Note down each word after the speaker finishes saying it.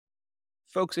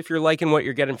Folks, if you're liking what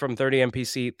you're getting from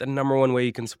 30MPC, the number one way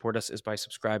you can support us is by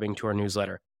subscribing to our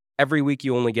newsletter. Every week,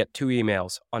 you only get 2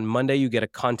 emails. On Monday, you get a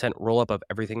content roll-up of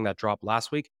everything that dropped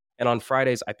last week. And on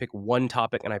Fridays, I pick one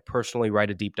topic and I personally write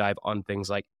a deep dive on things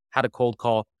like how to cold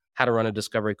call, how to run a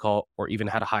discovery call, or even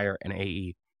how to hire an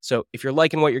AE. So if you're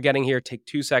liking what you're getting here, take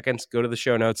 2 seconds, go to the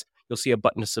show notes. You'll see a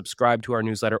button to subscribe to our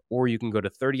newsletter, or you can go to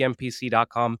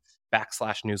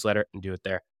 30mpc.com/newsletter and do it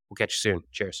there. We'll catch you soon.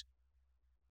 Cheers.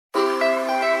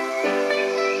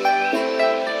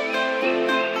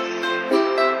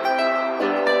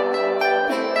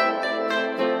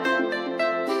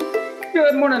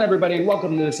 Good morning, everybody, and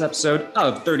welcome to this episode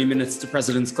of 30 Minutes to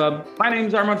President's Club. My name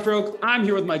is Armand Farrokh. I'm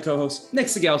here with my co-host, Nick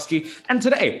Cegelski, and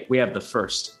today we have the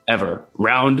first ever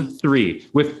round 3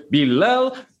 with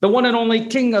Bilal, the one and only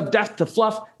king of death to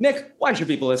fluff. Nick, why should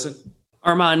people listen?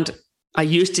 Armand, I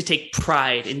used to take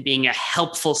pride in being a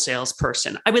helpful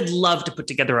salesperson. I would love to put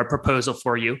together a proposal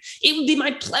for you. It would be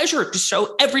my pleasure to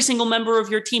show every single member of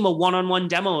your team a one-on-one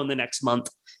demo in the next month.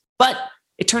 But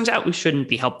it turns out we shouldn't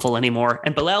be helpful anymore,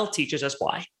 and Bilal teaches us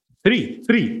why. 3.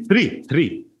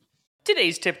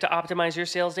 Today's tip to optimize your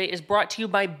sales day is brought to you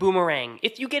by Boomerang.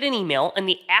 If you get an email and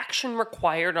the action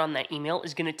required on that email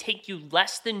is going to take you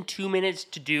less than 2 minutes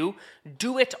to do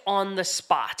it on the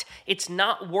spot. It's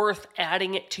not worth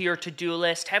adding it to your to-do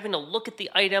list, having to look at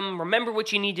the item, remember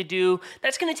what you need to do.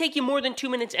 That's going to take you more than 2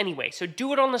 minutes anyway, so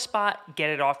do it on the spot, get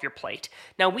it off your plate.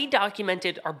 Now, we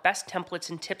documented our best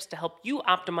templates and tips to help you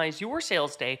optimize your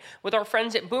sales day with our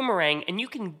friends at Boomerang, and you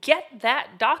can get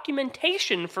that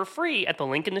documentation for free at the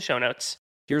link in the show notes.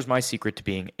 Here's my secret to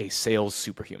being a sales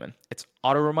superhuman. It's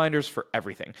auto reminders for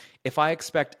everything. If I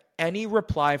expect any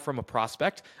reply from a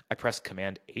prospect, I press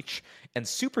Command H, and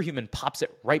Superhuman pops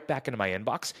it right back into my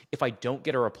inbox if I don't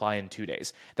get a reply in 2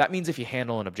 days. That means if you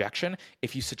handle an objection,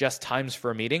 if you suggest times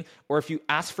for a meeting, or if you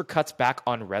ask for cuts back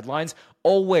on red lines,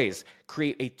 always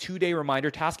create a 2-day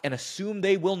reminder task and assume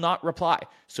they will not reply.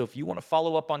 So if you want to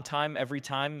follow up on time every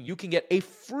time, you can get a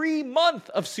free month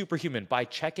of Superhuman by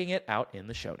checking it out in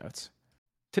the show notes.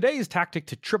 Today's tactic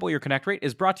to triple your connect rate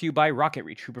is brought to you by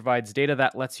RocketReach, who provides data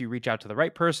that lets you reach out to the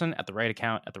right person at the right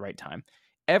account at the right time.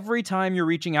 Every time you're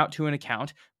reaching out to an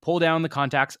account, pull down the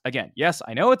contacts. Again, yes,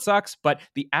 I know it sucks, but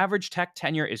the average tech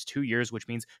tenure is 2 years, which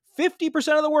means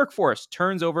 50% of the workforce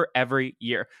turns over every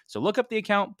year. So look up the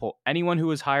account, pull anyone who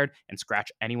was hired, and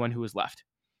scratch anyone who was left.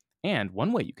 And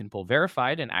one way you can pull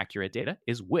verified and accurate data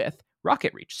is with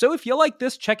RocketReach. So if you like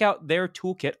this, check out their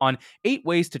toolkit on 8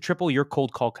 ways to triple your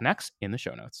cold call connects in the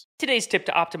show notes. Today's tip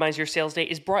to optimize your sales day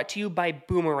is brought to you by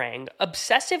Boomerang.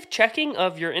 Obsessive checking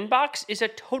of your inbox is a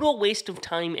total waste of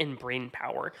time and brain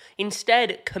power.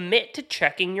 Instead, commit to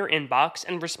checking your inbox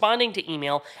and responding to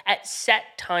email at set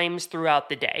times throughout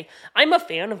the day. I'm a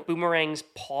fan of Boomerang's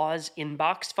pause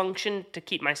inbox function to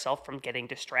keep myself from getting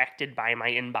distracted by my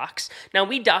inbox. Now,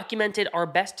 we documented our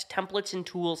best templates and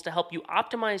tools to help you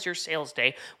optimize your sales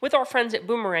day with our friends at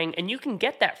Boomerang, and you can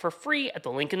get that for free at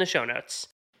the link in the show notes.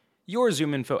 Your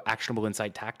ZoomInfo actionable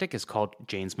insight tactic is called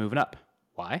Jane's Moving Up.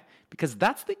 Why? Because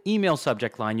that's the email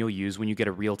subject line you'll use when you get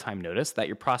a real-time notice that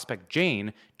your prospect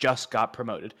Jane just got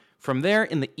promoted. From there,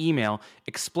 in the email,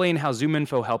 explain how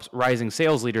ZoomInfo helps rising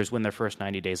sales leaders win their first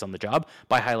 90 days on the job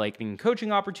by highlighting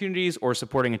coaching opportunities or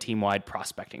supporting a team-wide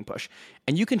prospecting push.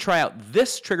 And you can try out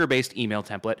this trigger-based email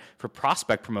template for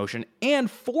prospect promotion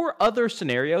and 4 other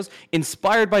scenarios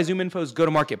inspired by ZoomInfo's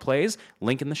go-to-market plays,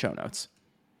 link in the show notes.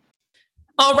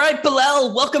 All right,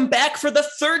 Bilal, welcome back for the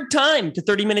 3rd time to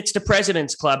 30 Minutes to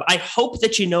President's Club. I hope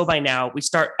that you know by now we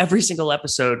start every single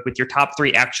episode with your top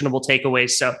 3 actionable takeaways.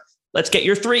 So let's get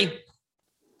your 3.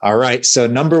 All right. So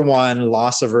number 1,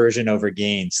 loss aversion over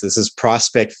gains. This is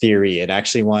prospect theory. It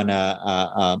actually won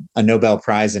a Nobel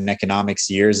Prize in economics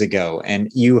years ago. And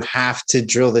you have to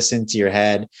drill this into your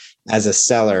head as a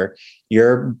seller.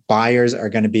 Your buyers are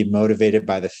going to be motivated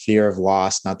by the fear of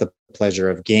loss, not the pleasure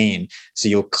of gain. So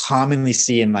you'll commonly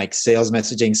see in like sales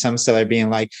messaging, some seller being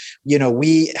like,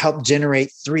 we help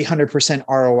generate 300%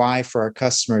 ROI for our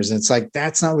customers. And it's like,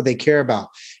 that's not what they care about.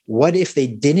 What if they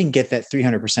didn't get that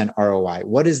 300% ROI?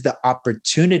 What is the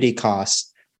opportunity cost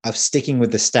of sticking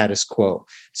with the status quo?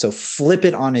 So flip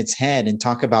it on its head and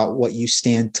talk about what you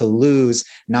stand to lose,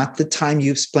 not the time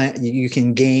you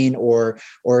can gain or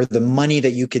the money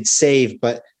that you could save,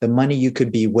 but the money you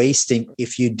could be wasting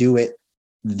if you do it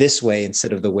this way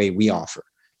instead of the way we offer.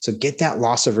 So get that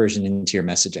loss aversion into your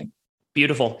messaging.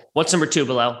 Beautiful. What's number 2,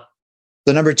 Bilal?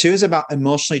 So number 2 is about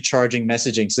emotionally charging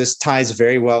messaging. So this ties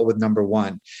very well with number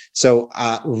 1. So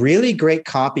really great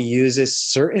copy uses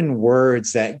certain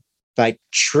words that like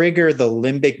trigger the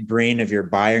limbic brain of your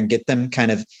buyer and get them kind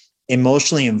of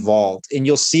emotionally involved. And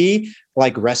you'll see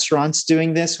like restaurants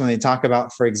doing this when they talk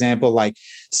about, for example, like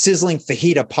sizzling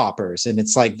fajita poppers. And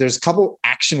it's like, there's a couple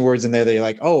action words in there that you're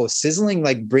like, oh, sizzling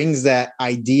like brings that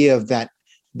idea of that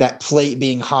plate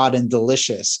being hot and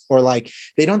delicious. Or like,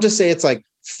 they don't just say it's like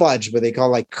fudge, but they call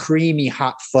like creamy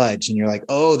hot fudge. And you're like,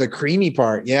 oh, the creamy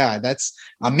part. Yeah,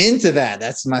 I'm into that.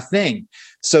 That's my thing.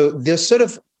 So there's sort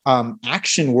of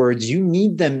action words, you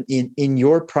need them in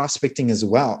your prospecting as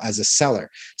well as a seller.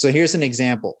 So here's an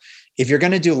example. If you're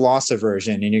going to do loss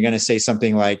aversion and you're going to say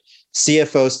something like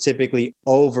CFOs typically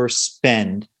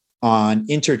overspend on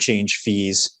interchange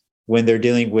fees when they're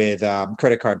dealing with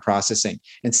credit card processing,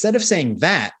 instead of saying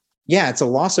that, yeah, it's a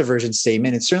loss aversion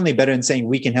statement. It's certainly better than saying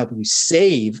we can help you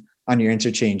save on your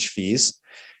interchange fees.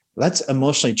 Let's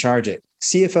emotionally charge it.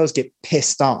 CFOs get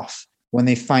pissed off when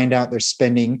they find out they're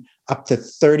spending up to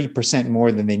 30%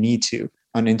 more than they need to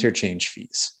on interchange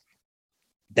fees.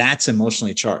 That's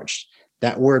emotionally charged.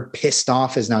 That word pissed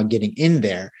off is now getting in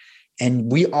there.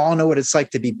 And we all know what it's like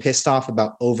to be pissed off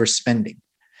about overspending.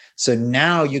 So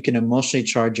now you can emotionally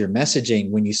charge your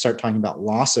messaging when you start talking about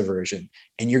loss aversion,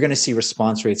 and you're going to see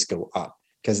response rates go up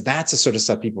because that's the sort of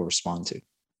stuff people respond to.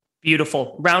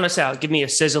 Beautiful. Round us out. Give me a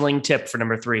sizzling tip for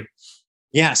number 3.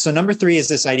 Yeah. So number 3 is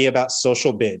this idea about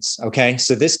social bids. Okay.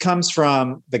 So this comes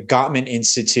from the Gottman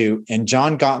Institute, and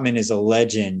John Gottman is a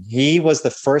legend. He was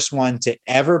the first one to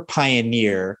ever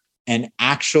pioneer an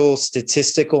actual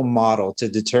statistical model to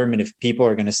determine if people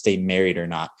are going to stay married or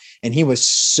not. And he was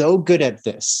so good at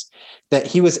this that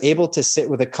he was able to sit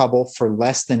with a couple for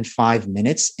less than 5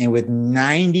 minutes and with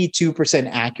 92%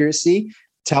 accuracy,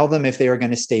 tell them if they were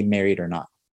going to stay married or not.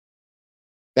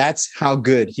 That's how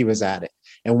good he was at it.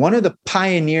 And one of the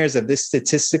pioneers of this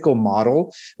statistical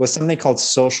model was something called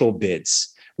social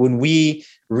bids. When we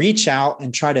reach out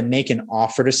and try to make an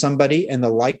offer to somebody, and the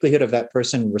likelihood of that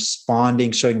person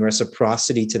responding, showing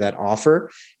reciprocity to that offer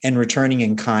and returning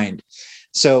in kind.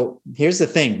 So here's the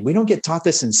thing. We don't get taught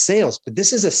this in sales, but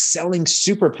this is a selling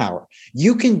superpower.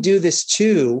 You can do this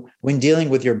too when dealing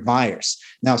with your buyers.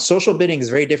 Now, social bidding is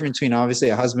very different between obviously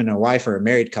a husband and a wife or a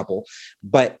married couple.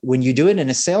 But when you do it in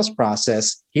a sales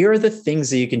process, here are the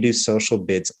things that you can do social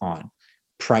bids on: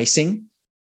 pricing,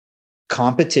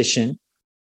 competition,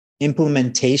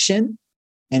 implementation,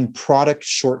 and product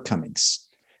shortcomings.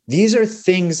 These are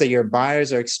things that your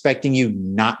buyers are expecting you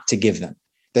not to give them,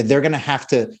 that they're going to have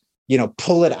to,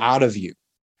 pull it out of you.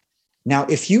 Now,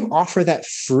 if you offer that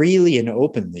freely and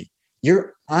openly,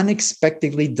 you're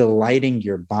unexpectedly delighting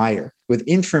your buyer with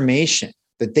information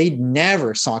that they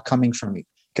never saw coming from you,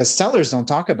 because sellers don't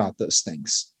talk about those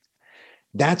things.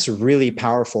 That's really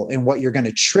powerful. And what you're going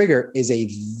to trigger is a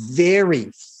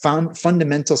very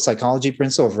fundamental psychology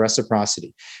principle of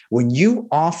reciprocity. When you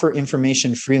offer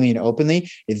information freely and openly,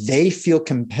 they feel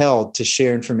compelled to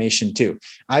share information too.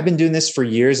 I've been doing this for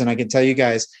years, and I can tell you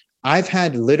guys, I've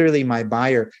had literally my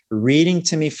buyer reading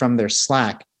to me from their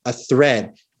Slack a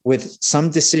thread with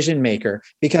some decision maker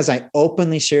because I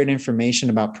openly shared information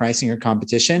about pricing or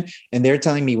competition, and they're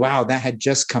telling me, wow, that had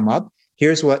just come up.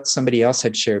 Here's what somebody else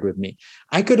had shared with me.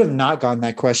 I could have not gotten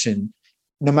that question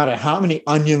no matter how many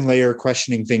onion layer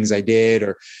questioning things I did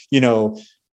or,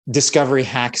 discovery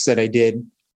hacks that I did.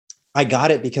 I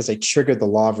got it because I triggered the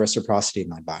law of reciprocity in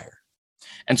my buyer.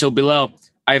 And so below,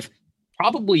 I've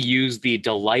probably used the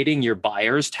delighting your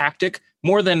buyers tactic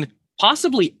more than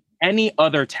possibly any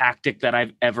other tactic that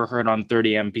I've ever heard on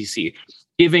 30 MPC.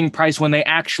 Giving price when they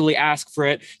actually ask for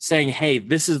it, saying, hey,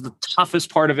 this is the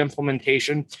toughest part of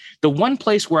implementation. The one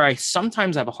place where I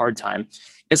sometimes have a hard time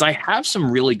is I have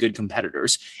some really good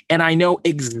competitors and I know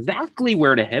exactly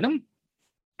where to hit them.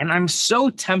 And I'm so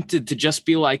tempted to just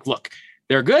be like, look,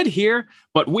 they're good here,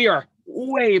 but we are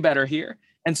way better here.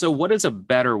 And so what is a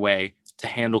better way to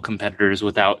handle competitors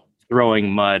without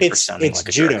throwing mud or sounding like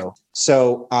a judo jerk?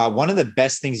 So one of the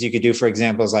best things you could do, for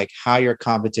example, is like how your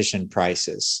competition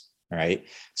prices. Right.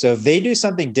 So if they do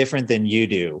something different than you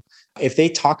do, if they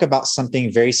talk about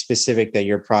something very specific that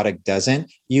your product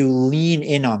doesn't, you lean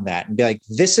in on that and be like,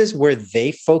 this is where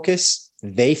they focus.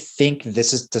 They think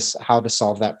this is how to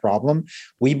solve that problem.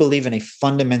 We believe in a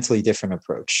fundamentally different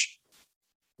approach.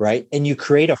 Right. And you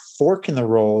create a fork in the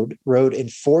road and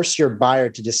force your buyer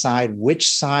to decide which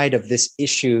side of this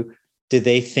issue do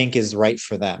they think is right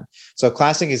for them. So a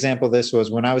classic example of this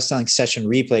was when I was selling Session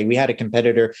Replay, we had a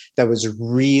competitor that was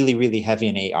really, really heavy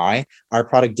in AI. Our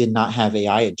product did not have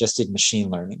AI. It just did machine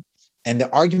learning. And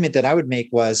the argument that I would make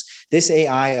was this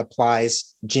AI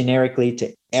applies generically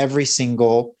to every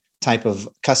single type of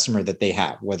customer that they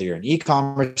have. Whether you're an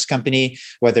e-commerce company,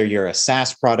 whether you're a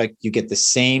SaaS product, you get the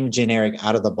same generic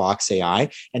out of the box AI,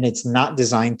 and it's not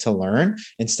designed to learn.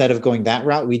 Instead of going that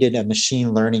route, we did a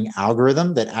machine learning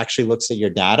algorithm that actually looks at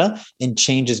your data and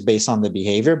changes based on the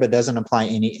behavior, but doesn't apply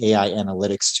any AI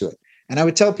analytics to it. And I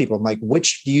would tell people, I'm like,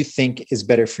 which do you think is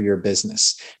better for your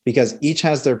business? Because each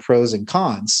has their pros and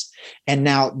cons. And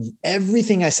now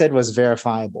everything I said was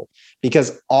verifiable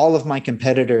because all of my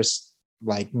competitors,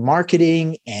 like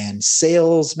marketing and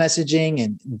sales messaging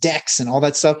and decks and all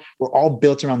that stuff, were all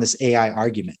built around this AI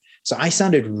argument. So I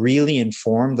sounded really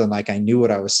informed and like I knew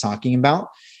what I was talking about.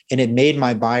 And it made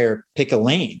my buyer pick a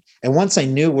lane. And once I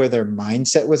knew where their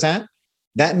mindset was at,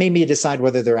 that made me decide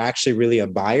whether they're actually really a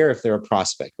buyer, if they're a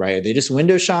prospect, right? Are they just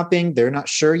window shopping? They're not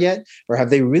sure yet. Or have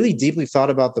they really deeply thought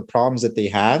about the problems that they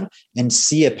have and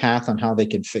see a path on how they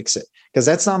can fix it? Because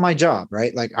that's not my job,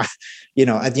 right? Like, at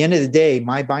the end of the day,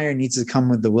 my buyer needs to come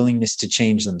with the willingness to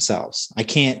change themselves. I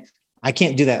can't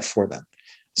do that for them.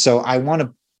 So I want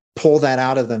to pull that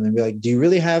out of them and be like, do you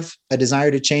really have a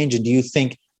desire to change? And do you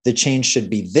think the change should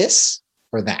be this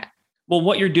or that? Well,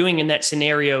 what you're doing in that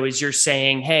scenario is you're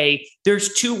saying, hey,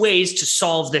 there's two ways to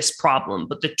solve this problem,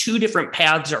 but the two different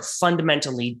paths are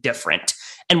fundamentally different.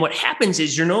 And what happens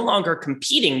is you're no longer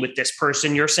competing with this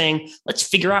person. You're saying, let's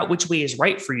figure out which way is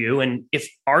right for you. And if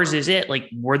ours is it, like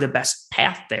we're the best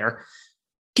path there.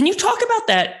 Can you talk about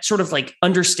that sort of like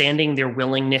understanding their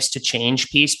willingness to change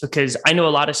piece? Because I know a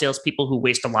lot of salespeople who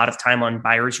waste a lot of time on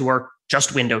buyers who are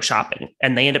just window shopping,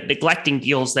 and they end up neglecting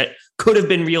deals that could have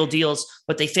been real deals,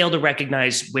 but they fail to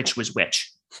recognize which was which.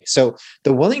 So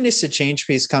the willingness to change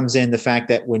piece comes in the fact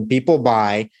that when people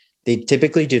buy, they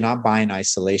typically do not buy in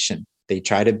isolation. They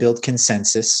try to build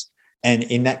consensus. And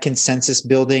in that consensus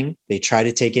building, they try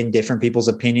to take in different people's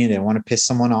opinion. They don't want to piss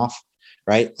someone off.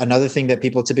 Right. Another thing that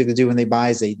people typically do when they buy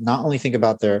is they not only think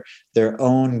about their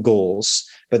own goals,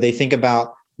 but they think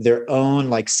about their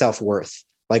own like self-worth.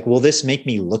 Like, will this make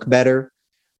me look better?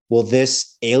 Will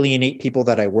this alienate people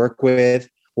that I work with?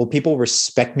 Will people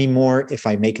respect me more if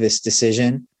I make this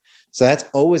decision? So that's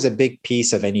always a big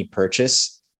piece of any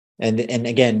purchase. And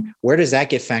again, where does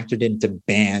that get factored into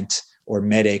BANT or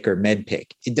MEDDIC or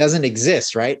MEDDPICC? It doesn't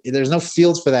exist, right? There's no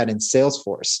field for that in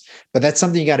Salesforce, but that's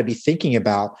something you got to be thinking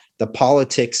about, the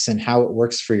politics and how it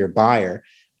works for your buyer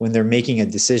when they're making a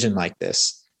decision like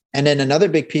this. And then another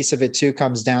big piece of it too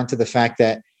comes down to the fact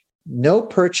that no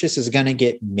purchase is going to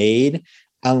get made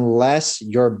unless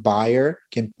your buyer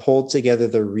can pull together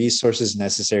the resources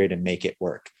necessary to make it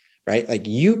work, right? Like,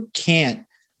 you can't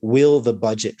will the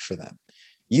budget for them.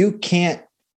 You can't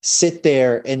sit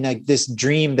there and like this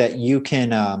dream that you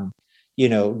can,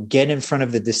 get in front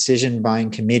of the decision buying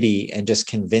committee and just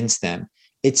convince them.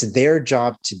 It's their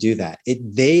job to do that.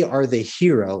 They are the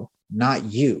hero, not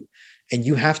you. And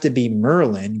you have to be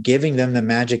Merlin, giving them the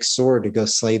magic sword to go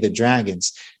slay the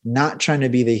dragons, not trying to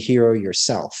be the hero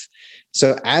yourself.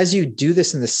 So as you do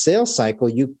this in the sales cycle,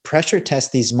 you pressure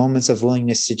test these moments of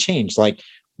willingness to change. Like,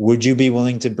 would you be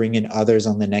willing to bring in others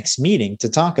on the next meeting to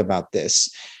talk about this?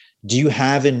 Do you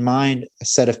have in mind a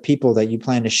set of people that you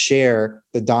plan to share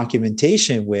the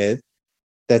documentation with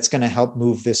that's going to help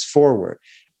move this forward?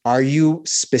 Are you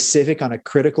specific on a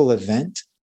critical event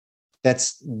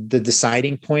that's the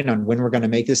deciding point on when we're going to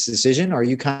make this decision? Or are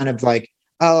you kind of like,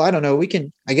 oh, I don't know,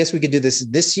 I guess we could do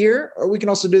this year, or we can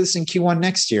also do this in Q1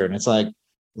 next year. And it's like,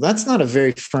 well, that's not a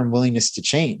very firm willingness to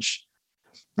change,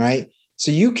 right? So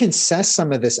you can suss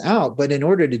some of this out, but in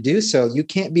order to do so, you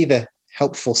can't be the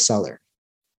helpful seller.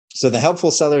 So the helpful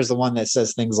seller is the one that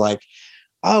says things like,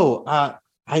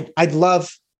 I'd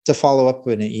love to follow up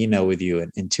with an email with you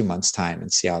in 2 months' time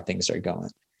and see how things are going.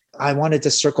 I wanted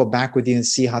to circle back with you and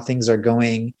see how things are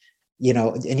going.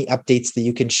 Any updates that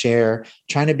you can share,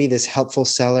 trying to be this helpful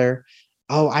seller.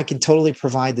 Oh, I can totally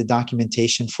provide the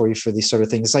documentation for you for these sort of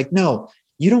things. It's like, no,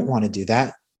 you don't want to do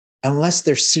that unless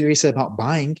they're serious about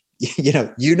buying.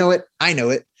 You know it. I know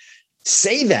it.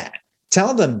 Say that.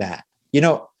 Tell them that.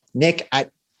 Nick,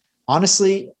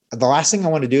 honestly, the last thing I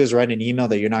want to do is write an email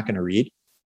that you're not going to read.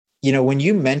 When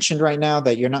you mentioned right now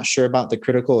that you're not sure about the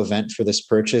critical event for this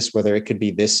purchase, whether it could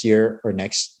be this year or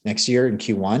next year in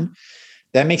Q1,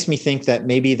 that makes me think that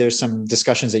maybe there's some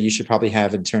discussions that you should probably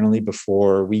have internally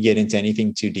before we get into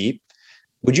anything too deep.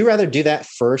 Would you rather do that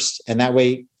first? And that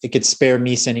way it could spare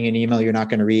me sending an email you're not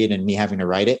going to read and me having to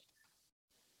write it.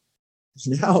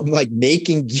 Now I'm like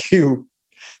making you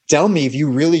tell me if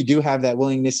you really do have that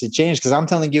willingness to change, because I'm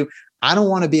telling you, I don't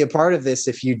want to be a part of this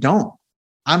if you don't.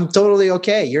 I'm totally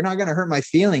okay. You're not going to hurt my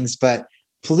feelings, but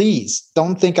please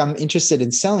don't think I'm interested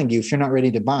in selling you if you're not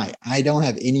ready to buy. I don't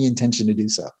have any intention to do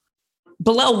so.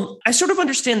 Bilal, I sort of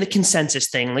understand the consensus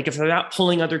thing. Like if they're not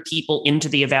pulling other people into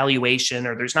the evaluation,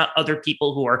 or there's not other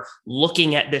people who are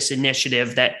looking at this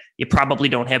initiative, that you probably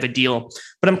don't have a deal.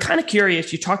 But I'm kind of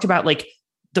curious, you talked about like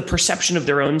the perception of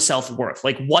their own self-worth,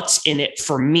 like what's in it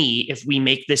for me if we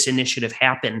make this initiative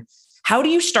happen. How do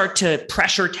you start to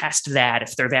pressure test that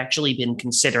if they've actually been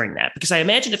considering that? Because I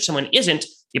imagine if someone isn't,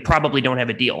 you probably don't have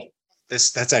a deal.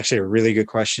 That's actually a really good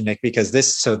question, Nick, because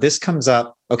this comes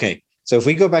up. Okay. So if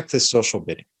we go back to social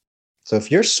bidding, so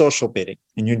if you're social bidding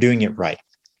and you're doing it right,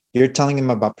 you're telling them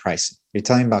about pricing, you're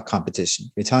telling them about competition,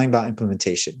 you're telling them about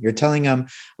implementation, you're telling them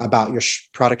about your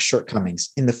product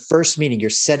shortcomings. In the first meeting,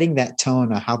 you're setting that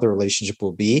tone of how the relationship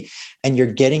will be, and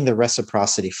you're getting the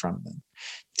reciprocity from them.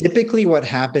 Typically what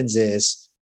happens is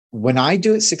when I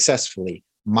do it successfully,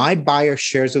 my buyer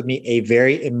shares with me a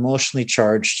very emotionally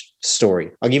charged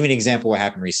story. I'll give you an example of what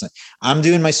happened recently. I'm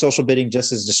doing my social bidding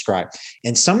just as described.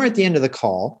 And somewhere at the end of the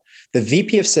call, the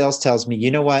VP of sales tells me, you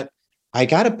know what? I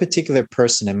got a particular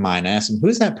person in mind. I asked him,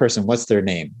 who's that person? What's their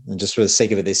name? And just for the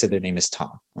sake of it, they said their name is Tom.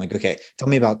 I'm like, okay, tell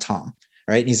me about Tom. All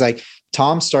right. And he's like,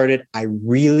 Tom started, I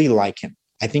really like him.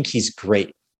 I think he's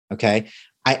great. Okay.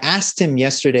 I asked him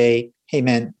yesterday, hey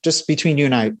man, just between you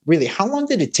and I, really, how long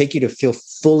did it take you to feel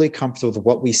fully comfortable with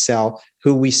what we sell,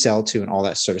 who we sell to, and all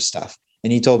that sort of stuff?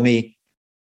 And he told me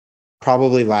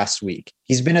probably last week.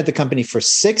 He's been at the company for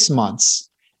 6 months,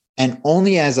 and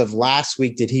only as of last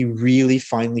week did he really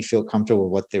finally feel comfortable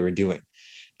with what they were doing.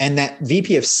 And that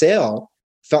VP of sale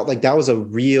felt like that was a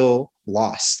real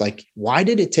loss. Like, why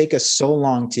did it take us so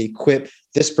long to equip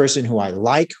this person who I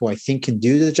like, who I think can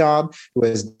do the job, who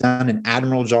has done an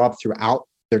admirable job throughout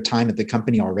their time at the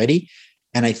company already?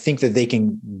 And I think that they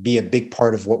can be a big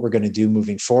part of what we're going to do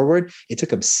moving forward. It took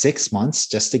them 6 months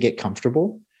just to get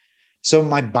comfortable. So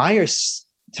my buyer's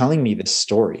telling me this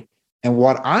story. And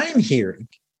what I'm hearing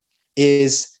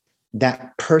is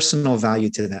that personal value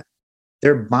to them.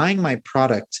 They're buying my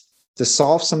product to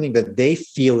solve something that they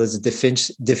feel is a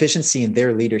deficiency in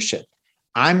their leadership.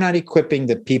 I'm not equipping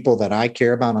the people that I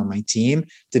care about on my team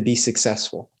to be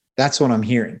successful. That's what I'm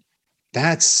hearing.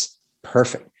 That's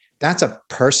perfect. That's a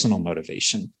personal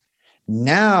motivation.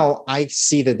 Now I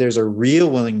see that there's a real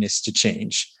willingness to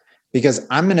change, because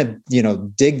I'm going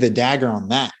to, dig the dagger on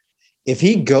that. If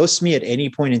he ghosts me at any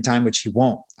point in time, which he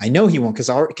won't, I know he won't,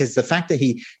 because the fact that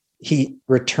he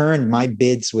returned my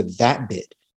bids with that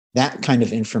bid, that kind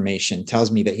of information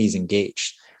tells me that he's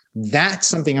engaged. That's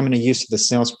something I'm going to use to the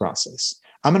sales process.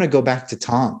 I'm going to go back to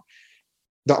Tom.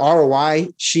 The ROI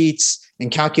sheets and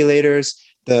calculators,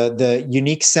 the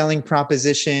unique selling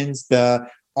propositions,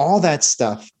 all that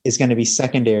stuff is going to be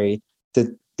secondary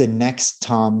to the next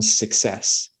Tom's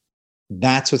success.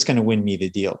 That's what's going to win me the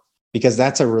deal, because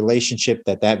that's a relationship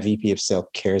that VP of sales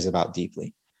cares about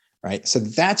deeply, right? So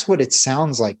that's what it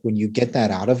sounds like when you get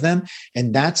that out of them.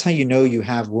 And that's how you know you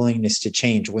have willingness to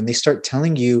change, when they start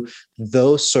telling you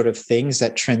those sort of things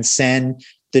that transcend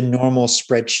the normal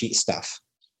spreadsheet stuff.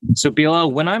 So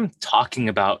Bilal, when I'm talking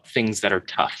about things that are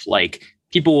tough, like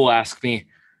people will ask me,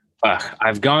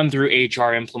 I've gone through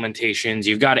HR implementations.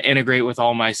 You've got to integrate with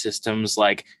all my systems.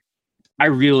 Like, I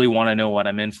really want to know what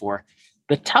I'm in for.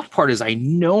 The tough part is I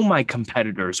know my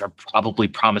competitors are probably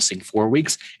promising 4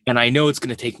 weeks, and I know it's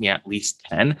going to take me at least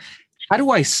 10. How do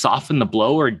I soften the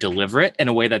blow or deliver it in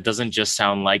a way that doesn't just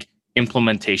sound like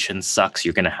implementation sucks,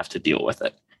 you're going to have to deal with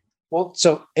it? Well,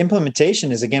 so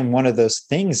implementation is, again, one of those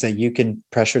things that you can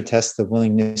pressure test the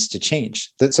willingness to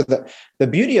change. So the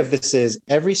beauty of this is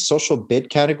every social bid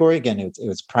category, again, it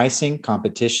was pricing,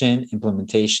 competition,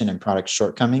 implementation, and product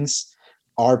shortcomings,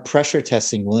 are pressure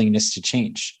testing willingness to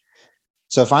change.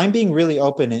 So if I'm being really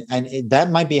open, and that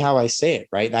might be how I say it,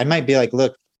 right? I might be like,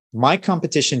 look, my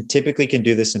competition typically can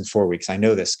do this in 4 weeks. I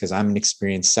know this because I'm an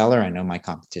experienced seller. I know my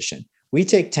competition. We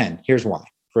take 10. Here's why.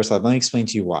 First off, let me explain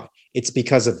to you why. It's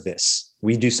because of this.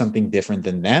 We do something different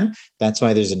than them. That's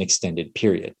why there's an extended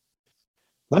period.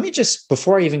 Let me just,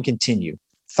 before I even continue,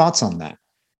 thoughts on that.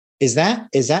 Is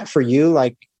that for you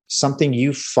like something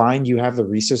you find you have the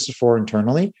resources for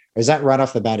internally? Or is that right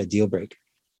off the bat a deal breaker?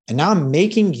 And now I'm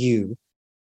making you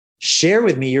share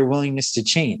with me your willingness to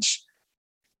change.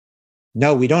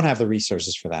 No, we don't have the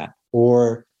resources for that.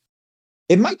 Or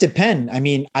it might depend. I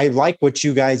mean, I like what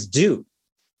you guys do.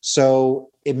 So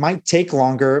it might take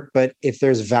longer, but if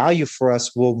there's value for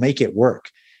us, we'll make it work.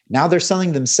 Now they're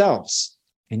selling themselves.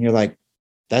 And you're like,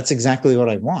 that's exactly what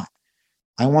I want.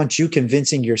 I want you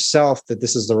convincing yourself that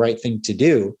this is the right thing to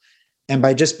do. And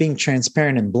by just being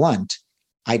transparent and blunt,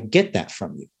 I get that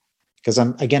from you. Because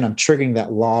I'm triggering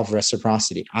that law of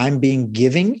reciprocity. I'm being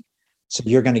giving, so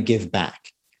you're going to give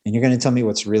back. And you're going to tell me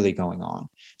what's really going on.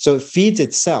 So it feeds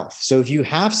itself. So if you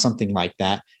have something like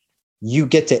that, you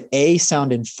get to A,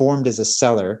 sound informed as a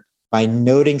seller by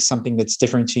noting something that's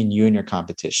different between you and your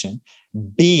competition.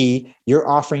 B, you're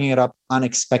offering it up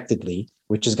unexpectedly,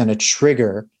 which is going to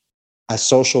trigger a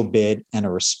social bid and a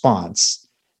response.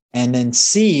 And then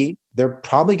C, they're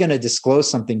probably going to disclose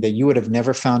something that you would have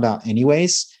never found out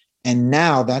anyways. And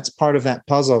now that's part of that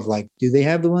puzzle of like, do they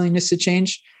have the willingness to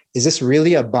change? Is this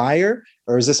really a buyer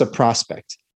or is this a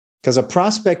prospect? Because a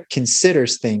prospect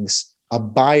considers things, a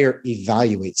buyer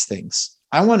evaluates things.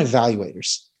 I want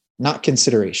evaluators, not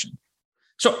consideration.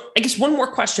 So I guess one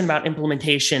more question about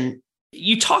implementation.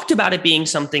 You talked about it being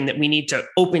something that we need to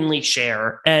openly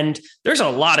share. And there's a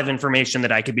lot of information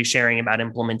that I could be sharing about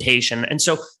implementation. And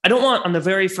so I don't want on the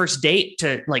very first date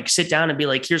to like sit down and be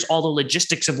like, here's all the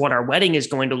logistics of what our wedding is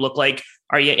going to look like.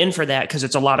 Are you in for that? Because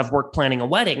it's a lot of work planning a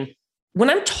wedding. When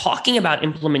I'm talking about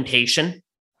implementation,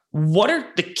 what are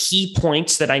the key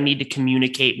points that I need to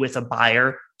communicate with a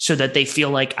buyer so that they feel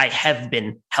like I have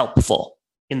been helpful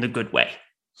in the good way?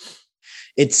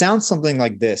 It sounds something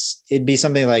like this. It'd be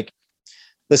something like,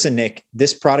 listen, Nick,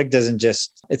 this product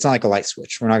it's not like a light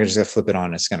switch. We're not just going to flip it on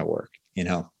and it's going to work.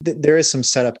 There is some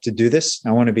setup to do this.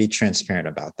 I want to be transparent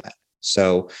about that.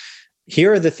 So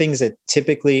here are the things that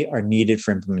typically are needed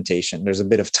for implementation. There's a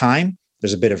bit of time,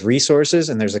 there's a bit of resources,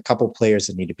 and there's a couple players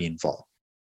that need to be involved.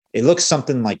 It looks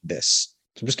something like this.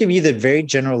 So just give you the very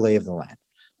general lay of the land,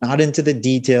 not into the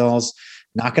details.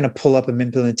 Not going to pull up an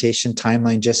implementation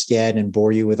timeline just yet and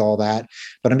bore you with all that.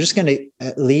 But I'm just going to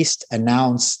at least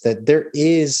announce that there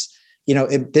is,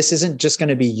 this isn't just going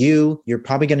to be you. You're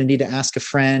probably going to need to ask a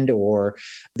friend, or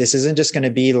this isn't just going to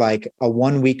be like a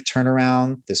 1 week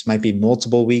turnaround. This might be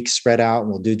multiple weeks spread out and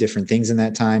we'll do different things in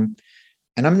that time.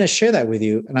 And I'm going to share that with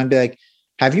you. And I'd be like,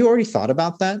 have you already thought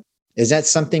about that? Is that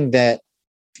something that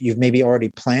you've maybe already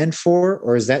planned for?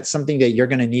 Or is that something that you're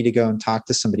going to need to go and talk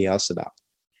to somebody else about?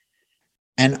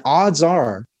 And odds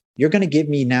are you're going to give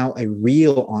me now a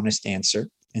real honest answer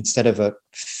instead of a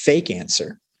fake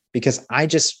answer, because I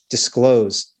just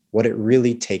disclosed what it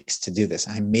really takes to do this.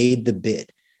 I made the bid.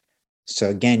 So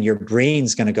again, your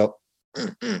brain's going to go,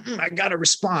 I got to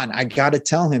respond. I got to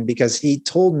tell him because he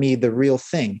told me the real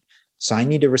thing. So I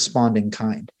need to respond in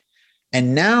kind.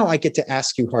 And now I get to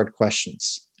ask you hard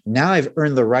questions. Now I've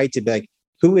earned the right to be like,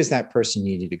 who is that person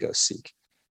you need to go seek?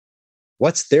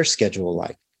 What's their schedule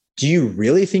like? Do you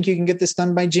really think you can get this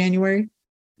done by January?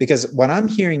 Because what I'm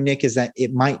hearing, Nick, is that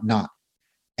it might not.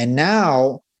 And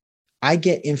now I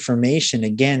get information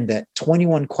again that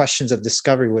 21 questions of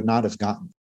discovery would not have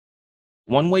gotten.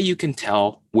 One way you can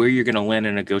tell where you're going to land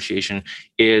in a negotiation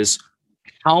is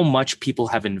how much people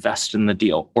have invested in the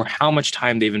deal, or how much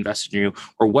time they've invested in you,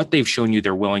 or what they've shown you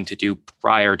they're willing to do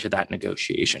prior to that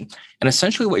negotiation. And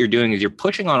essentially what you're doing is you're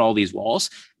pushing on all these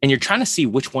walls and you're trying to see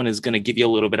which one is going to give you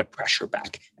a little bit of pressure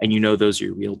back. And those are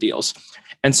your real deals.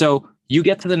 And so you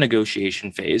get to the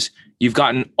negotiation phase, you've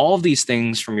gotten all of these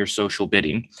things from your social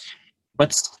bidding,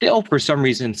 but still for some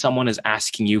reason, someone is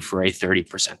asking you for a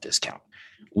 30% discount.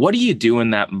 What do you do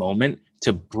in that moment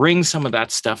to bring some of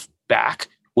that stuff back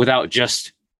without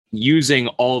just using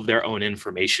all of their own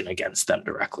information against them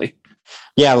directly?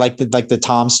 Yeah, like the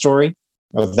Tom story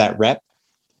of that rep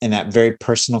and that very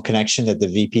personal connection that the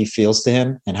VP feels to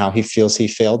him and how he feels he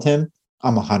failed him.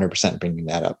 I'm 100% bringing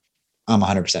that up.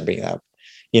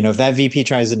 If that VP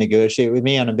tries to negotiate with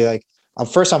me, I'm going to be like,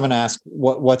 first I'm going to ask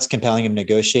what's compelling him to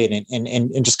negotiate.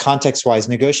 And just context wise,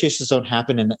 negotiations don't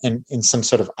happen in some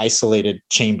sort of isolated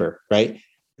chamber, right?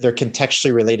 They're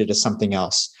contextually related to something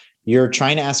else. You're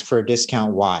trying to ask for a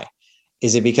discount. Why?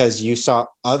 Is it because you saw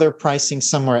other pricing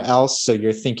somewhere else, so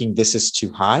you're thinking this is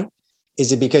too high?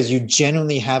 Is it because you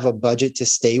genuinely have a budget to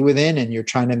stay within and you're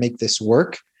trying to make this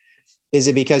work? Is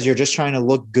it because you're just trying to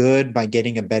look good by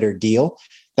getting a better deal?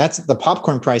 That's the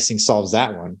popcorn pricing solves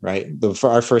that one, right? For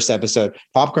our first episode,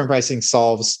 popcorn pricing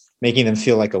solves making them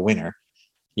feel like a winner.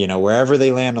 Wherever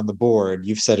they land on the board,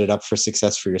 you've set it up for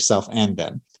success for yourself and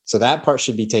them. So that part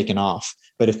should be taken off.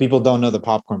 But if people don't know the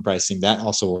popcorn pricing, that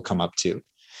also will come up too.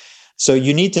 So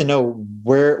you need to know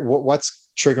what's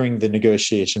triggering the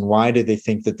negotiation. Why do they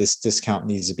think that this discount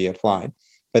needs to be applied?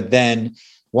 But then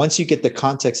once you get the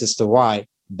context as to why,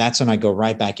 that's when I go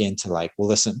right back into like, well,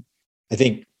 listen, I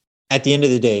think at the end of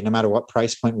the day, no matter what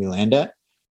price point we land at,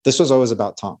 this was always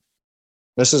about Tom.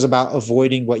 This is about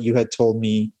avoiding what you had told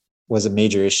me was a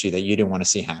major issue that you didn't want to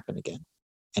see happen again.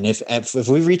 And if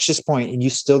we reach this point and you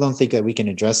still don't think that we can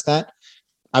address that,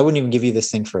 I wouldn't even give you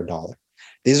this thing for $1.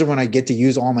 These are when I get to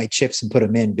use all my chips and put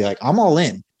them in, be like, I'm all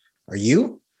in. Are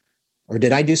you? Or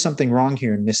did I do something wrong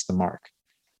here and miss the mark?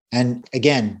 And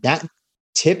again, that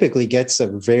typically gets a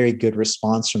very good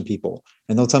response from people,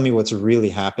 and they'll tell me what's really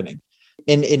happening.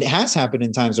 And it has happened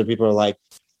in times where people are like,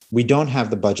 we don't have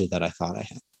the budget that I thought I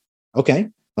had. Okay,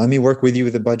 let me work with you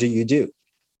with the budget you do.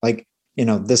 Like,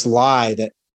 this lie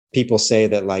that people say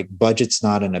that like budget's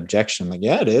not an objection. Like,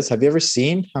 yeah, it is. Have you ever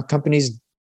seen how companies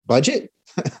budget?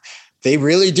 They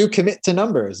really do commit to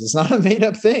numbers. It's not a made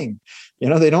up thing.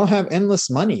 They don't have endless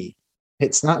money.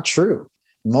 It's not true.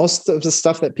 Most of the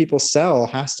stuff that people sell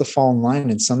has to fall in line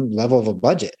in some level of a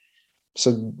budget.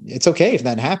 So it's okay if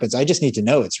that happens. I just need to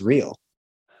know it's real.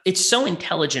 It's so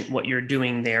intelligent what you're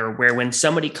doing there, where when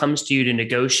somebody comes to you to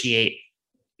negotiate,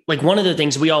 like one of the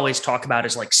things we always talk about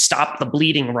is like stop the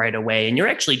bleeding right away. And you're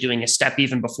actually doing a step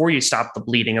even before you stop the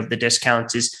bleeding of the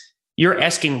discounts is you're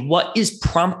asking what is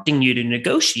prompting you to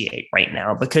negotiate right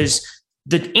now? Because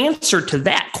the answer to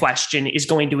that question is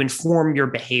going to inform your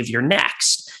behavior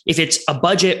next. If it's a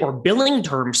budget or billing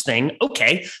terms thing,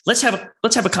 okay, let's have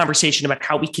a conversation about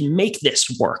how we can make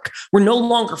this work. We're no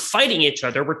longer fighting each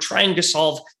other. We're trying to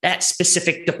solve that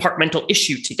specific departmental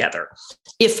issue together.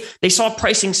 If they saw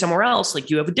pricing somewhere else, like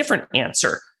you have a different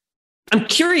answer. I'm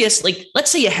curious, like,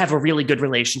 let's say you have a really good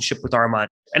relationship with Armand.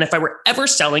 And if I were ever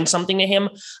selling something to him,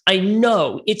 I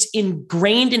know it's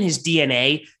ingrained in his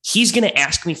DNA. He's going to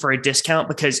ask me for a discount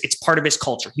because it's part of his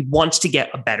culture. He wants to get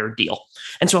a better deal.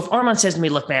 And so if Armand says to me,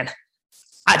 look, man,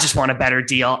 I just want a better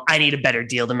deal. I need a better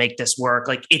deal to make this work.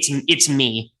 Like it's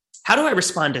me. How do I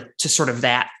respond to sort of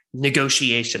that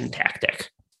negotiation tactic?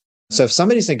 So if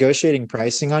somebody's negotiating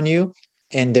pricing on you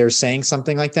and they're saying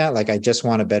something like that, like, I just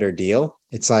want a better deal,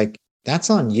 it's like,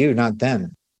 that's on you, not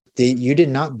them. You did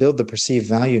not build the perceived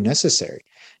value necessary.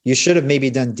 You should have maybe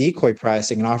done decoy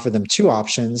pricing and offered them two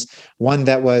options, one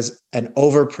that was an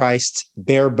overpriced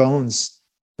bare bones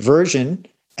version,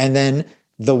 and then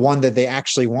the one that they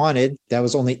actually wanted that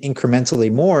was only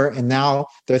incrementally more. And now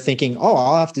they're thinking, oh,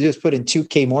 all I have to do is put in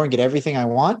 2K more and get everything I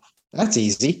want. That's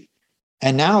easy.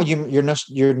 And now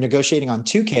you're negotiating on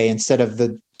 2K instead of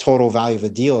the total value of the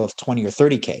deal of 20 or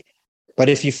 30K. But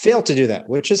if you fail to do that,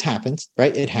 which has happened,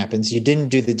 right? It happens. You didn't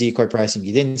do the decoy pricing.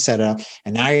 You didn't set it up.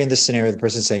 And now you're in this scenario, the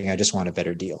person's saying, I just want a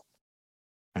better deal,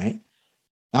 right?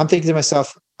 Now I'm thinking to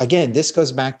myself, again, this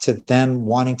goes back to them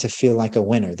wanting to feel like a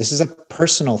winner. This is a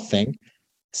personal thing.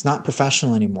 It's not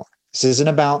professional anymore. This isn't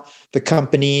about the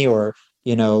company or,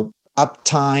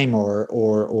 uptime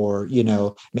or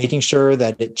making sure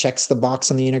that it checks the box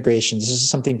on the integration. This is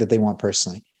something that they want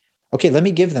personally. Okay, let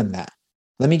me give them that.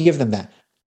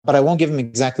 But I won't give them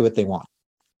exactly what they want.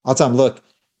 I'll tell them, look,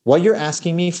 what you're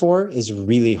asking me for is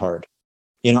really hard.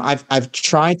 I've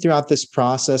tried throughout this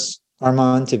process,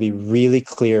 Armand, to be really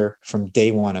clear from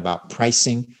day one about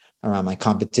pricing, around my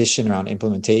competition, around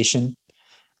implementation.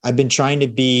 I've been trying to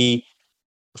be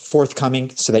forthcoming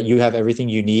so that you have everything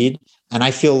you need. And I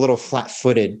feel a little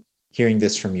flat-footed hearing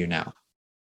this from you now.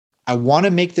 I want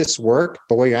to make this work,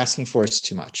 but what you're asking for is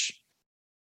too much.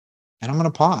 And I'm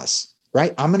going to pause.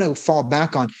 Right? I'm going to fall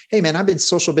back on, hey, man, I've been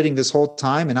social bidding this whole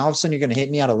time, and all of a sudden you're going to hit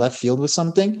me out of left field with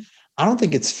something. I don't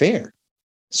think it's fair.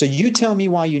 So you tell me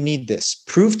why you need this.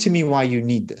 Prove to me why you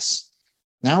need this.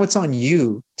 Now it's on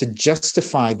you to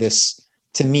justify this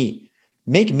to me.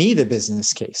 Make me the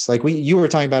business case. Like you were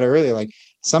talking about it earlier, like at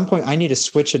some point I need to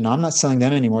switch it. And I'm not selling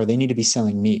them anymore. They need to be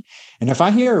selling me. And if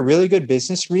I hear a really good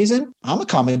business reason, I'm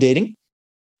accommodating.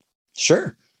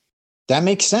 Sure. That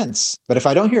makes sense. But if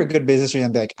I don't hear a good business reason,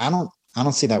 I'll be like, I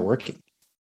don't see that working.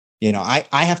 I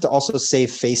have to also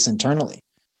save face internally.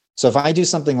 So if I do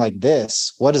something like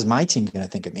this, what is my team going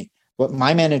to think of me? What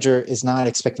my manager is not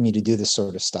expecting me to do this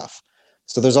sort of stuff.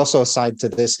 So there's also a side to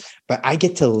this, but I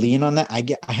get to lean on that.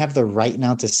 I have the right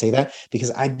now to say that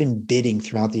because I've been bidding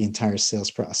throughout the entire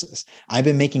sales process. I've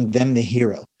been making them the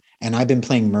hero and I've been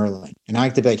playing Merlin, and I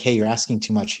have to be like, hey, you're asking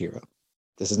too much, hero.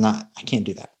 I can't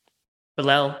do that.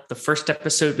 Bilal, the first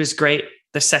episode was great.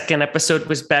 The second episode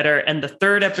was better. And the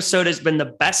third episode has been the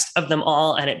best of them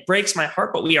all. And it breaks my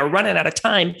heart, but we are running out of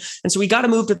time. And so we got to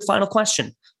move to the final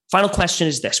question. Final question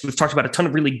is this. We've talked about a ton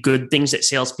of really good things that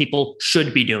salespeople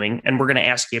should be doing. And we're going to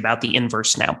ask you about the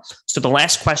inverse now. So the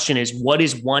last question is, what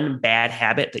is one bad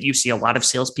habit that you see a lot of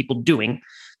salespeople doing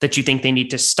that you think they need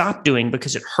to stop doing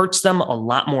because it hurts them a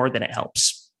lot more than it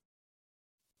helps?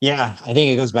 Yeah, I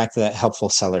think it goes back to that helpful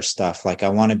seller stuff. Like, I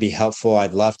want to be helpful.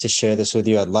 I'd love to share this with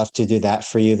you. I'd love to do that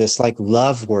for you. This like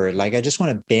love word. Like, I just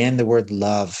want to ban the word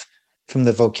love from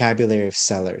the vocabulary of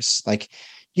sellers. Like,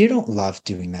 you don't love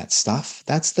doing that stuff.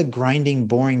 That's the grinding,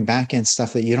 boring back-end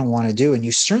stuff that you don't want to do. And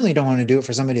you certainly don't want to do it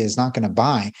for somebody that's not going to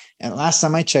buy. And last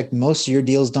time I checked, most of your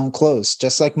deals don't close,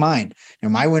 just like mine.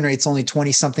 My win rate's only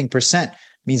 20-something%.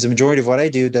 Means the majority of what I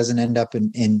do doesn't end up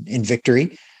in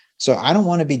victory. So I don't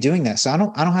want to be doing that. So I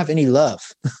don't have any love,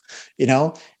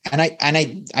 and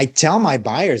I tell my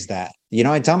buyers that,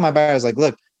 I tell my buyers, like,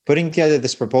 look, putting together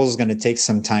this proposal is going to take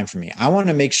some time for me. I want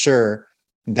to make sure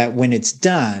that when it's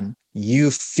done,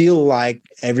 you feel like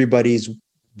everybody's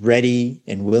ready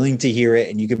and willing to hear it,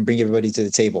 and you can bring everybody to the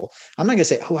table. I'm not going to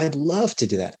say, oh, I'd love to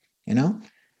do that. No,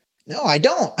 I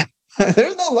don't.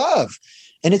 There's no love.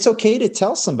 And it's okay to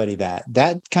tell somebody that.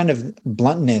 That kind of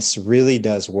bluntness really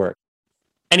does work.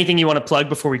 Anything you want to plug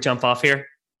before we jump off here?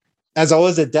 As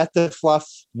always, the Death to Fluff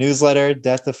newsletter,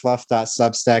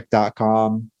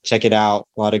 deathtofluff.substack.com. Check it out.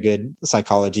 A lot of good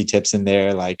psychology tips in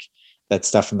there, like that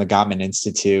stuff from the Gottman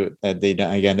Institute. They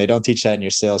don't teach that in your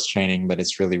sales training, but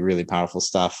it's really, really powerful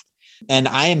stuff. And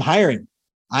I am hiring.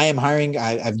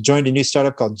 I've joined a new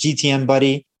startup called GTM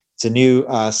Buddy. It's a new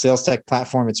sales tech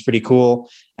platform. It's pretty cool.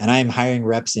 And I am hiring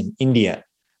reps in India.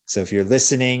 So if you're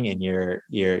listening and you're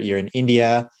in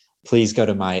India, please go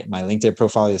to my LinkedIn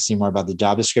profile. You'll see more about the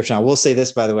job description. I will say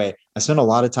this, by the way, I spent a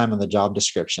lot of time on the job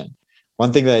description.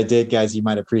 One thing that I did, guys, you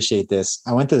might appreciate this.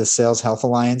 I went to the Sales Health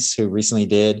Alliance, who recently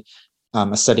did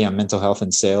a study on mental health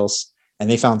and sales. And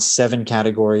they found 7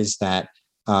 categories that,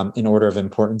 in order of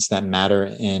importance, that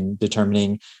matter in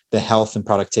determining the health and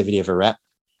productivity of a rep.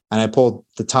 And I pulled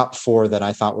the top 4 that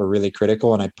I thought were really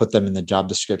critical, and I put them in the job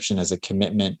description as a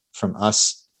commitment from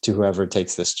us to whoever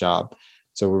takes this job.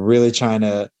 So we're really trying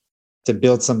to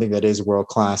build something that is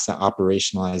world-class, that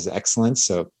operationalizes excellence.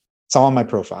 So it's all on my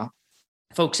profile.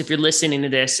 Folks, if you're listening to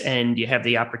this and you have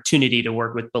the opportunity to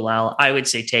work with Bilal, I would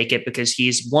say take it, because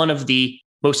he's one of the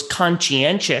most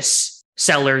conscientious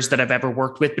sellers that I've ever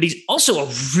worked with, but he's also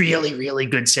a really, really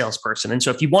good salesperson. And so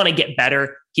if you want to get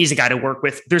better, he's a guy to work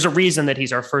with. There's a reason that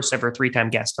he's our first ever 3-time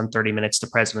guest on 30 Minutes to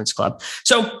President's Club.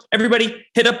 So everybody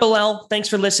hit up Bilal. Thanks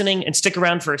for listening, and stick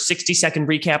around for a 60-second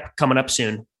recap coming up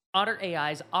soon. Otter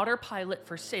AI's Otter Pilot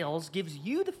for Sales gives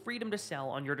you the freedom to sell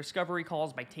on your discovery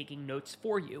calls by taking notes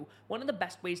for you. One of the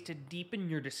best ways to deepen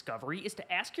your discovery is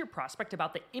to ask your prospect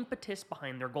about the impetus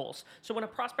behind their goals. So when a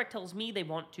prospect tells me they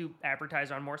want to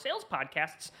advertise on more sales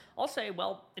podcasts, I'll say,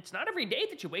 well, it's not every day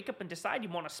that you wake up and decide you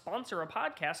want to sponsor a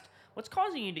podcast. What's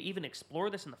causing you to even explore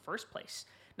this in the first place?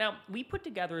 Now, we put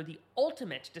together the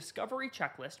ultimate discovery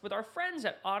checklist with our friends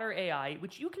at Otter AI,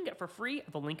 which you can get for free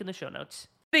at the link in the show notes.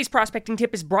 Today's prospecting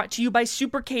tip is brought to you by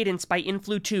Super Cadence by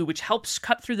Influ2, which helps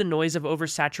cut through the noise of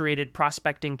oversaturated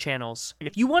prospecting channels. And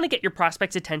if you want to get your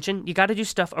prospects' attention, you got to do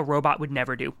stuff a robot would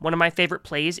never do. One of my favorite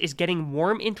plays is getting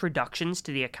warm introductions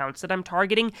to the accounts that I'm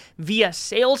targeting via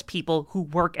salespeople who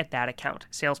work at that account.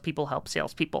 Salespeople help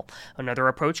salespeople. Another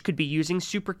approach could be using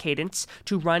Super Cadence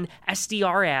to run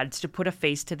SDR ads to put a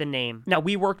face to the name. Now,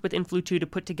 we worked with Influ2 to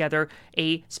put together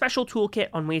a special toolkit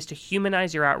on ways to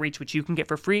humanize your outreach, which you can get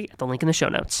for free at the link in the show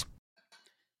notes.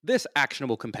 This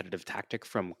actionable competitive tactic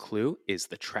from Clue is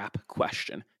the trap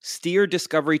question. Steer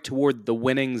discovery toward the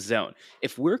winning zone.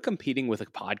 If we're competing with a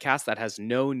podcast that has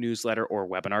no newsletter or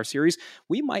webinar series,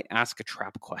 we might ask a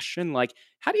trap question like,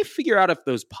 how do you figure out if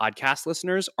those podcast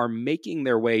listeners are making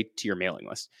their way to your mailing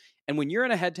list? And when you're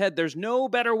in a head-to-head, there's no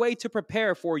better way to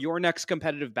prepare for your next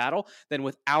competitive battle than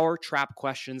with our trap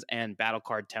questions and battle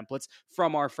card templates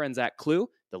from our friends at Clue.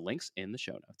 The link's in the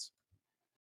show notes.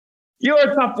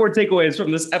 Your top 4 takeaways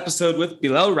from this episode with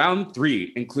Bilal Round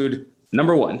 3 include,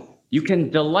 number 1, you can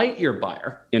delight your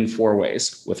buyer in 4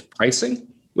 ways: with pricing,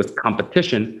 with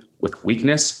competition, with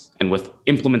weakness, and with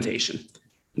implementation.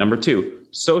 Number 2,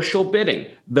 social bidding.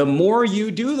 The more you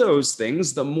do those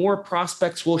things, the more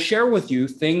prospects will share with you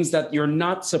things that you're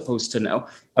not supposed to know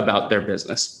about their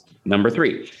business. Number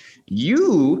 3,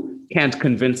 you can't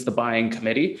convince the buying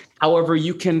committee. However,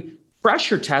 you can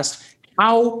pressure test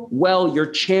how well your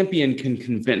champion can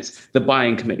convince the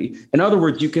buying committee. In other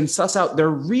words, you can suss out their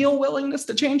real willingness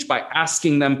to change by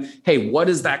asking them, hey, what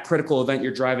is that critical event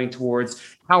you're driving towards?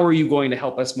 How are you going to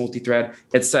help us multi-thread,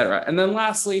 etc.? And then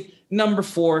lastly, number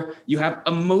 4, you have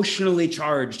emotionally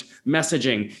charged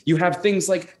messaging. You have things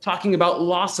like talking about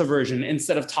loss aversion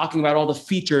instead of talking about all the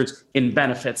features and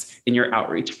benefits in your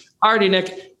outreach. Alrighty,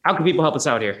 Nick, how can people help us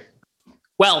out here?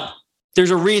 Well, there's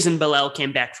a reason Bilal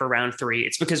came back for round 3.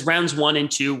 It's because rounds 1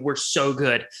 and 2 were so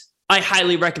good. I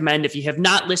highly recommend, if you have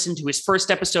not listened to his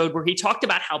first episode where he talked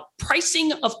about how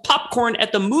pricing of popcorn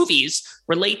at the movies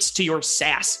relates to your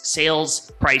SaaS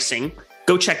sales pricing,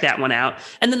 go check that one out.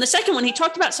 And then the second one, he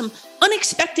talked about some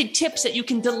unexpected tips that you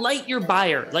can delight your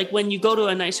buyer, like when you go to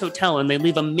a nice hotel and they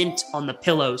leave a mint on the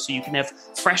pillow so you can have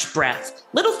fresh breath.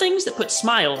 Little things that put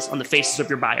smiles on the faces of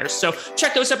your buyers. So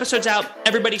check those episodes out.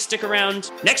 Everybody stick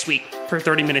around next week for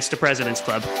 30 Minutes to President's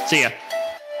Club. See ya.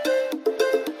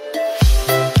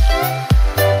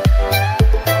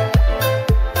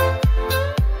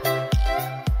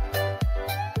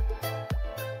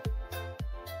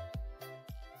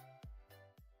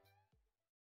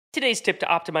 Today's tip to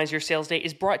optimize your sales day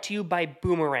is brought to you by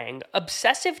Boomerang.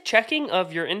 Obsessive checking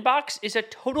of your inbox is a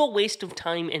total waste of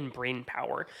time and brain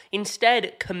power.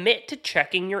 Instead, commit to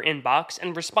checking your inbox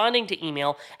and responding to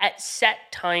email at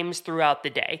set times throughout the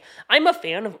day. I'm a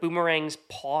fan of Boomerang's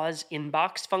pause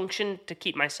inbox function to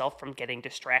keep myself from getting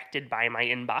distracted by my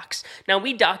inbox. Now,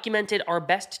 we documented our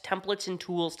best templates and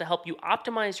tools to help you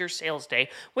optimize your sales day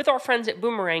with our friends at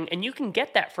Boomerang, and you can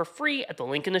get that for free at the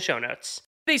link in the show notes.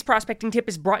 Today's prospecting tip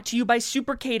is brought to you by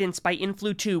Super Cadence by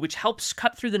Influ2, which helps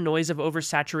cut through the noise of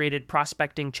oversaturated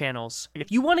prospecting channels.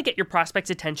 If you want to get your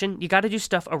prospects' attention, you got to do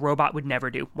stuff a robot would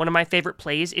never do. One of my favorite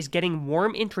plays is getting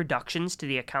warm introductions to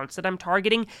the accounts that I'm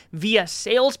targeting via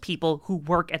salespeople who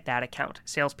work at that account.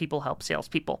 Salespeople help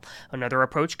salespeople. Another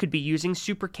approach could be using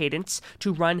Super Cadence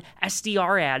to run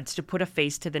SDR ads to put a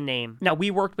face to the name. Now,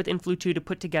 we worked with Influ2 to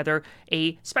put together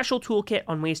a special toolkit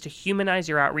on ways to humanize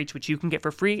your outreach, which you can get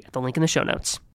for free at the link in the show notes.